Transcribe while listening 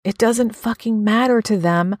doesn't fucking matter to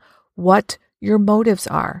them what your motives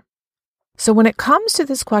are. So when it comes to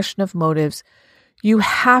this question of motives, you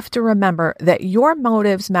have to remember that your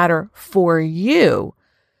motives matter for you,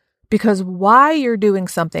 because why you're doing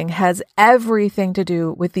something has everything to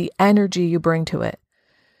do with the energy you bring to it.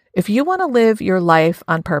 If you want to live your life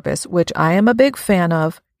on purpose, which I am a big fan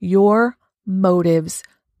of, your motives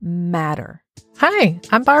matter. Hi,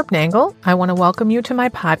 I'm Barb Nangle. I want to welcome you to my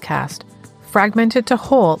podcast, Fragmented to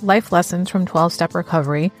Whole: Life Lessons from 12-Step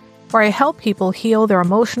Recovery, where I help people heal their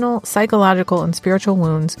emotional, psychological, and spiritual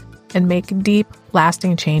wounds and make deep,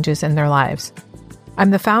 lasting changes in their lives.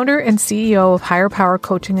 I'm the founder and CEO of Higher Power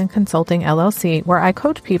Coaching and Consulting, LLC, where I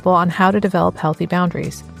coach people on how to develop healthy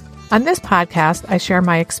boundaries. On this podcast, I share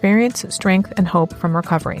my experience, strength, and hope from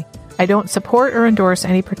recovery. I don't support or endorse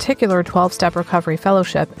any particular 12-step recovery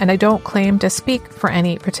fellowship, and I don't claim to speak for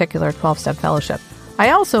any particular 12-step fellowship.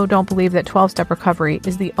 I also don't believe that 12-step recovery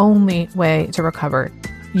is the only way to recover.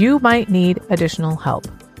 You might need additional help.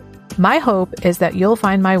 My hope is that you'll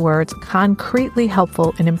find my words concretely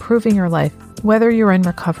helpful in improving your life, whether you're in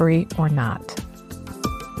recovery or not.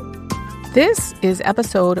 This is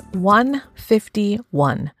episode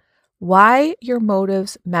 151, Why Your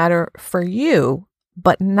Motives Matter for You,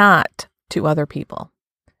 but not to other people.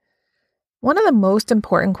 One of the most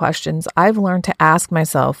important questions I've learned to ask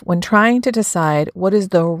myself when trying to decide what is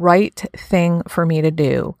the right thing for me to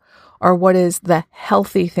do, or what is the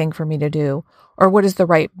healthy thing for me to do, or what is the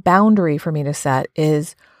right boundary for me to set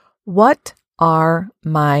is, what are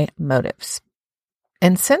my motives?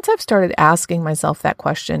 And since I've started asking myself that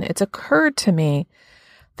question, it's occurred to me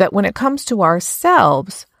that when it comes to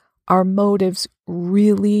ourselves, our motives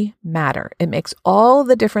really matter. It makes all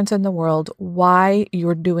the difference in the world why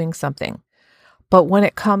you're doing something. But when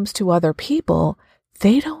it comes to other people,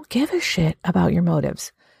 they don't give a shit about your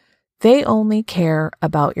motives. They only care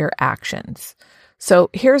about your actions. So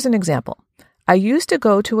here's an example. I used to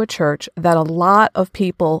go to a church that a lot of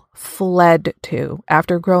people fled to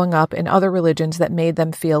after growing up in other religions that made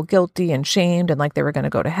them feel guilty and shamed and like they were going to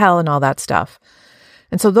go to hell and all that stuff.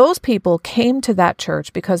 And so those people came to that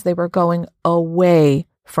church because they were going away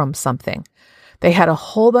from something. They had a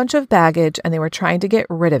whole bunch of baggage and they were trying to get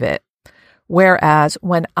rid of it. Whereas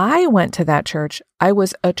when I went to that church, I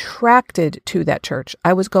was attracted to that church.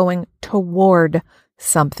 I was going toward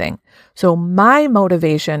something. So my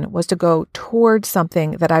motivation was to go towards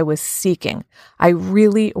something that I was seeking. I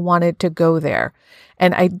really wanted to go there.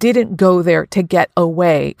 And I didn't go there to get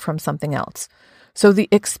away from something else. So the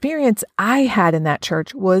experience I had in that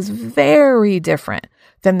church was very different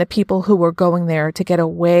than the people who were going there to get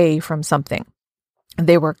away from something.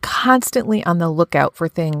 They were constantly on the lookout for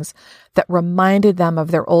things that reminded them of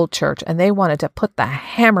their old church, and they wanted to put the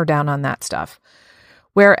hammer down on that stuff.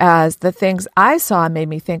 Whereas the things I saw made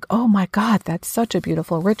me think, oh my God, that's such a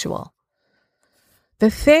beautiful ritual. The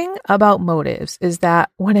thing about motives is that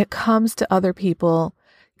when it comes to other people,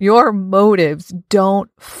 your motives don't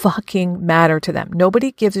fucking matter to them.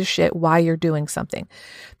 Nobody gives a shit why you're doing something.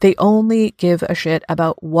 They only give a shit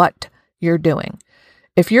about what you're doing.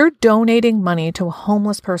 If you're donating money to a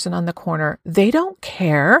homeless person on the corner, they don't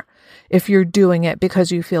care if you're doing it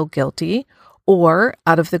because you feel guilty or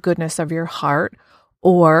out of the goodness of your heart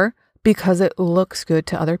or because it looks good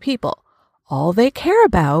to other people. All they care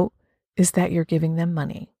about is that you're giving them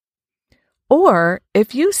money. Or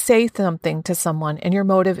if you say something to someone and your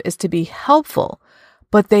motive is to be helpful,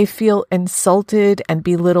 but they feel insulted and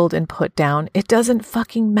belittled and put down, it doesn't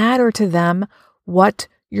fucking matter to them what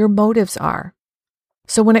your motives are.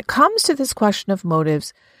 So when it comes to this question of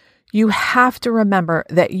motives, you have to remember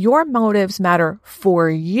that your motives matter for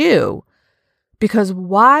you, because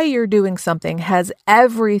why you're doing something has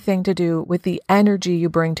everything to do with the energy you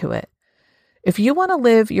bring to it. If you want to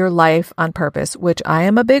live your life on purpose, which I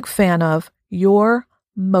am a big fan of, your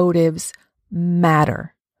motives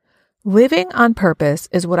matter. Living on purpose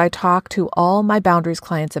is what I talk to all my boundaries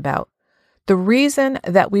clients about. The reason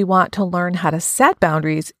that we want to learn how to set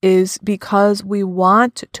boundaries is because we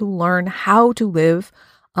want to learn how to live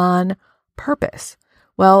on purpose.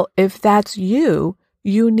 Well, if that's you,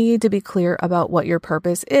 you need to be clear about what your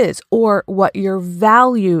purpose is or what your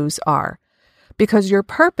values are, because your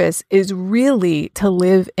purpose is really to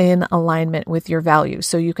live in alignment with your values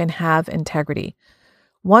so you can have integrity.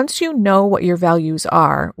 Once you know what your values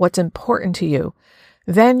are, what's important to you,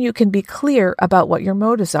 then you can be clear about what your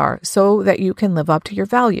motives are so that you can live up to your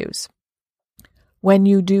values. When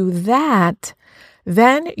you do that,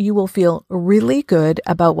 then you will feel really good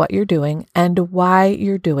about what you're doing and why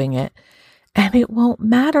you're doing it, and it won't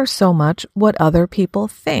matter so much what other people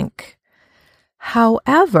think.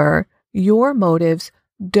 However, your motives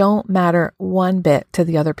don't matter one bit to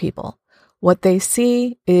the other people. What they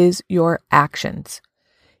see is your actions.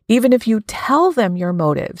 Even if you tell them your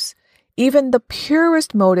motives, even the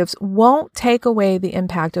purest motives won't take away the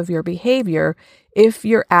impact of your behavior if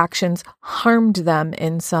your actions harmed them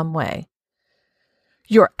in some way.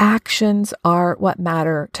 Your actions are what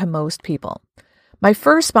matter to most people. My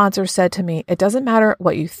first sponsor said to me, it doesn't matter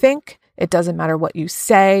what you think, it doesn't matter what you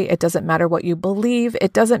say, it doesn't matter what you believe,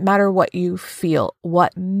 it doesn't matter what you feel.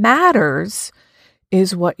 What matters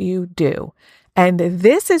is what you do. And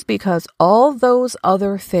this is because all those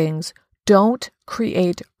other things don't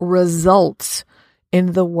create results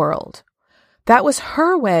in the world. That was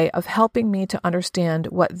her way of helping me to understand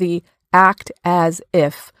what the act as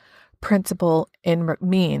if principle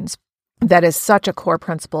means. That is such a core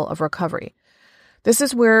principle of recovery. This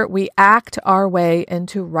is where we act our way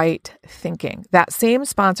into right thinking. That same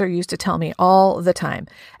sponsor used to tell me all the time,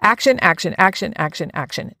 action, action, action, action,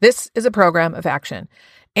 action. This is a program of action.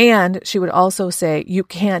 And she would also say, you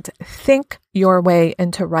can't think your way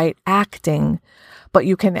into right acting, but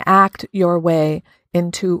you can act your way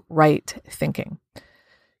into right thinking.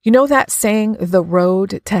 You know that saying, the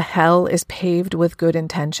road to hell is paved with good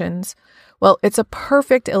intentions? Well, it's a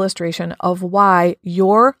perfect illustration of why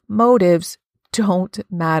your motives don't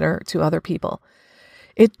matter to other people.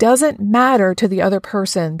 It doesn't matter to the other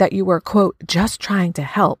person that you were, quote, just trying to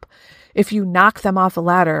help. If you knock them off a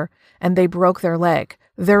ladder and they broke their leg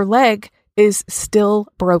is still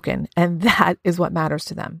broken, and that is what matters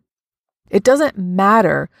to them. It doesn't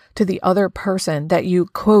matter to the other person that you,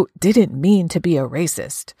 quote, didn't mean to be a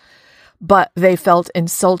racist, but they felt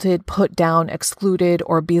insulted, put down, excluded,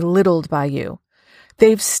 or belittled by you.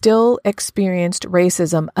 They've still experienced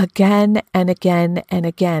racism again and again and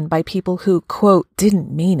again by people who, quote,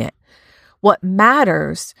 didn't mean it. What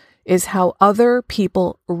matters is how other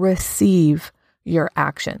people receive your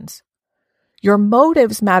actions. Your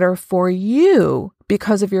motives matter for you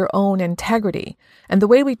because of your own integrity. And the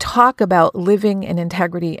way we talk about living in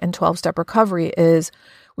integrity and 12-step recovery is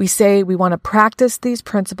we say we want to practice these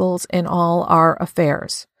principles in all our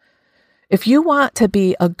affairs. If you want to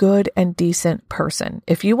be a good and decent person,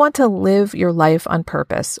 if you want to live your life on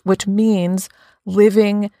purpose, which means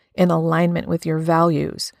living in alignment with your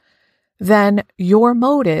values, then your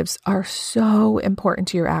motives are so important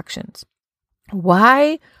to your actions.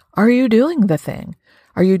 Why are you doing the thing?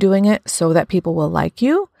 Are you doing it so that people will like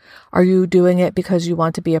you? Are you doing it because you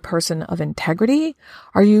want to be a person of integrity?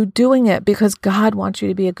 Are you doing it because God wants you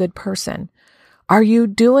to be a good person? Are you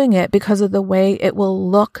doing it because of the way it will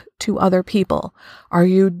look to other people? Are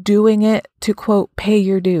you doing it to, quote, pay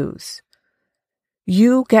your dues?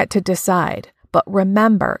 You get to decide, but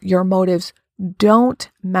remember, your motives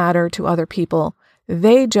don't matter to other people.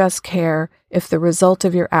 They just care if the result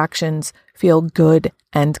of your actions feel good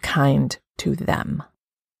and kind to them.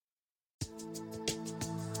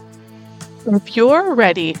 If you're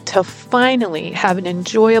ready to finally have an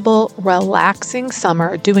enjoyable, relaxing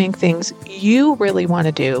summer doing things you really want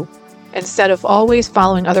to do, instead of always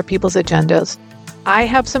following other people's agendas, I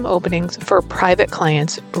have some openings for private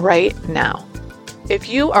clients right now. If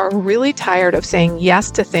you are really tired of saying yes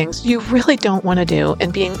to things you really don't want to do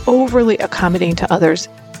and being overly accommodating to others,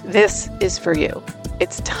 this is for you.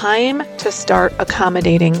 It's time to start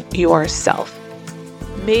accommodating yourself.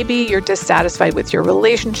 Maybe you're dissatisfied with your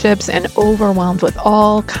relationships and overwhelmed with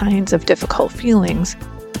all kinds of difficult feelings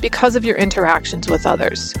because of your interactions with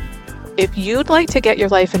others. If you'd like to get your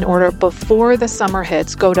life in order before the summer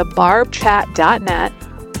hits, go to barbchat.net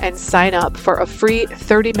and sign up for a free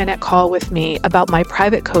 30-minute call with me about my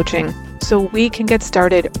private coaching so we can get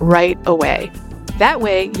started right away. That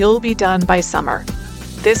way, you'll be done by summer.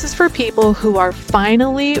 This is for people who are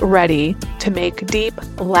finally ready to make deep,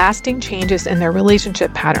 lasting changes in their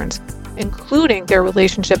relationship patterns, including their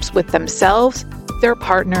relationships with themselves, their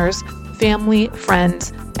partners, family,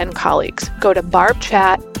 friends, and colleagues. Go to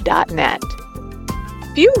barbchat.net.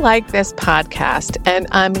 If you like this podcast, and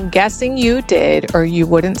I'm guessing you did or you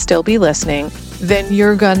wouldn't still be listening, then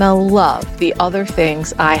you're gonna love the other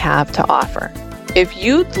things I have to offer. If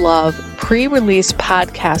you'd love pre-released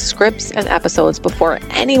podcast scripts and episodes before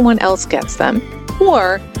anyone else gets them,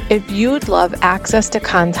 or if you'd love access to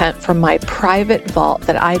content from my private vault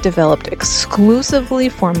that I developed exclusively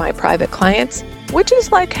for my private clients, which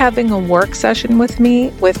is like having a work session with me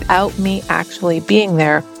without me actually being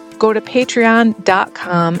there, go to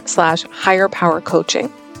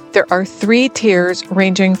patreon.com/higherpowercoaching. There are 3 tiers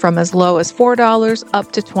ranging from as low as $4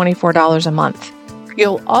 up to $24 a month.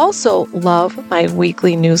 You'll also love my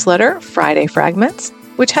weekly newsletter, Friday Fragments,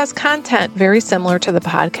 which has content very similar to the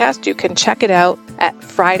podcast. You can check it out at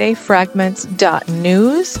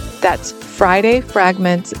fridayfragments.news. That's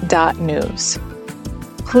fridayfragments.news.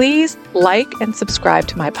 Please like and subscribe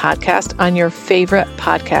to my podcast on your favorite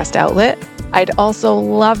podcast outlet. I'd also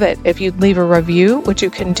love it if you'd leave a review, which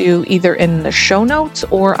you can do either in the show notes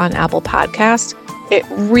or on Apple Podcasts. It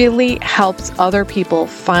really helps other people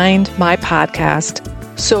find my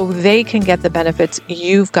podcast so they can get the benefits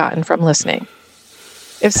you've gotten from listening.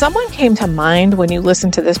 If someone came to mind when you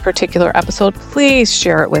listened to this particular episode, please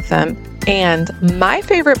share it with them. And my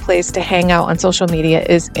favorite place to hang out on social media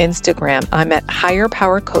is Instagram. I'm at Higher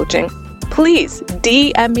Power Coaching. Please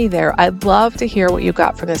DM me there. I'd love to hear what you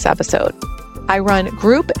got from this episode. I run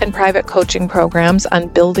group and private coaching programs on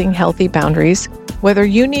building healthy boundaries. Whether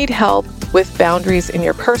you need help with boundaries in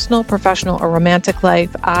your personal, professional, or romantic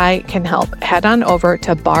life, I can help. Head on over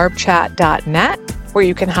to barbchat.net, where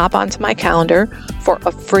you can hop onto my calendar for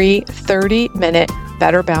a free 30-minute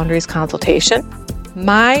Better Boundaries consultation.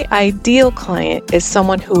 My ideal client is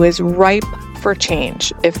someone who is ripe for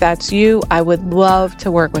change. If that's you, I would love to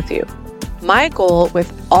work with you. My goal with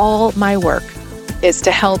all my work is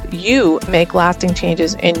to help you make lasting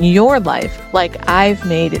changes in your life like I've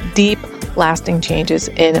made deep, lasting changes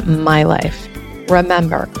in my life.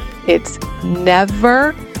 Remember, it's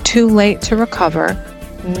never too late to recover.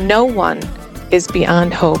 No one is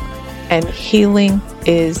beyond hope, and healing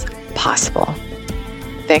is possible.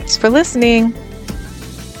 Thanks for listening.